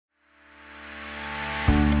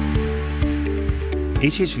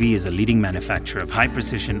HHV is a leading manufacturer of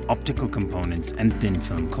high-precision optical components and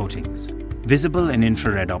thin-film coatings. Visible and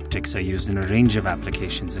infrared optics are used in a range of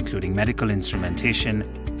applications including medical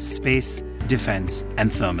instrumentation, space, defense,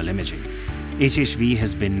 and thermal imaging. HHV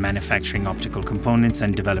has been manufacturing optical components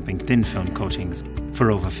and developing thin-film coatings for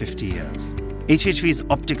over 50 years. HHV's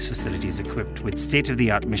optics facility is equipped with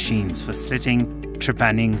state-of-the-art machines for slitting,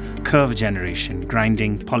 trepanning, curve generation,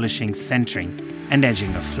 grinding, polishing, centering, and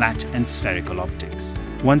edging of flat and spherical optics.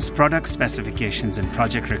 Once product specifications and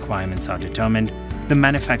project requirements are determined, the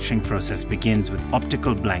manufacturing process begins with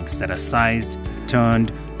optical blanks that are sized,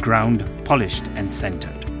 turned, ground, polished, and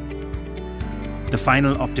centered. The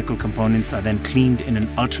final optical components are then cleaned in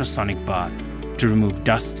an ultrasonic bath to remove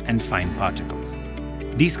dust and fine particles.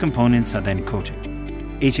 These components are then coated.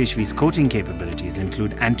 HHV's coating capabilities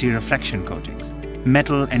include anti-reflection coatings,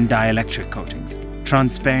 metal and dielectric coatings,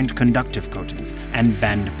 transparent conductive coatings, and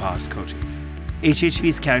band pass coatings.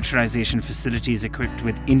 HHV's characterization facility is equipped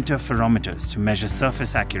with interferometers to measure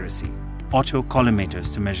surface accuracy,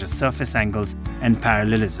 autocollimators to measure surface angles and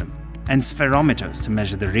parallelism, and spherometers to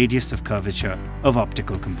measure the radius of curvature of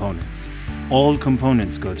optical components. All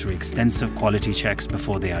components go through extensive quality checks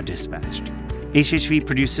before they are dispatched. HHV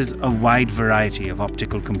produces a wide variety of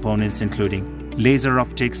optical components including laser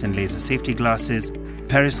optics and laser safety glasses,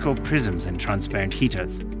 periscope prisms and transparent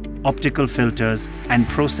heaters, optical filters, and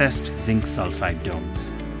processed zinc sulphide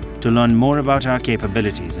domes. To learn more about our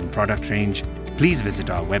capabilities and product range, please visit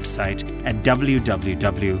our website at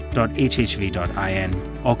www.hhv.in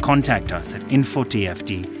or contact us at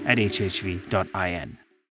infotfd@hhv.in.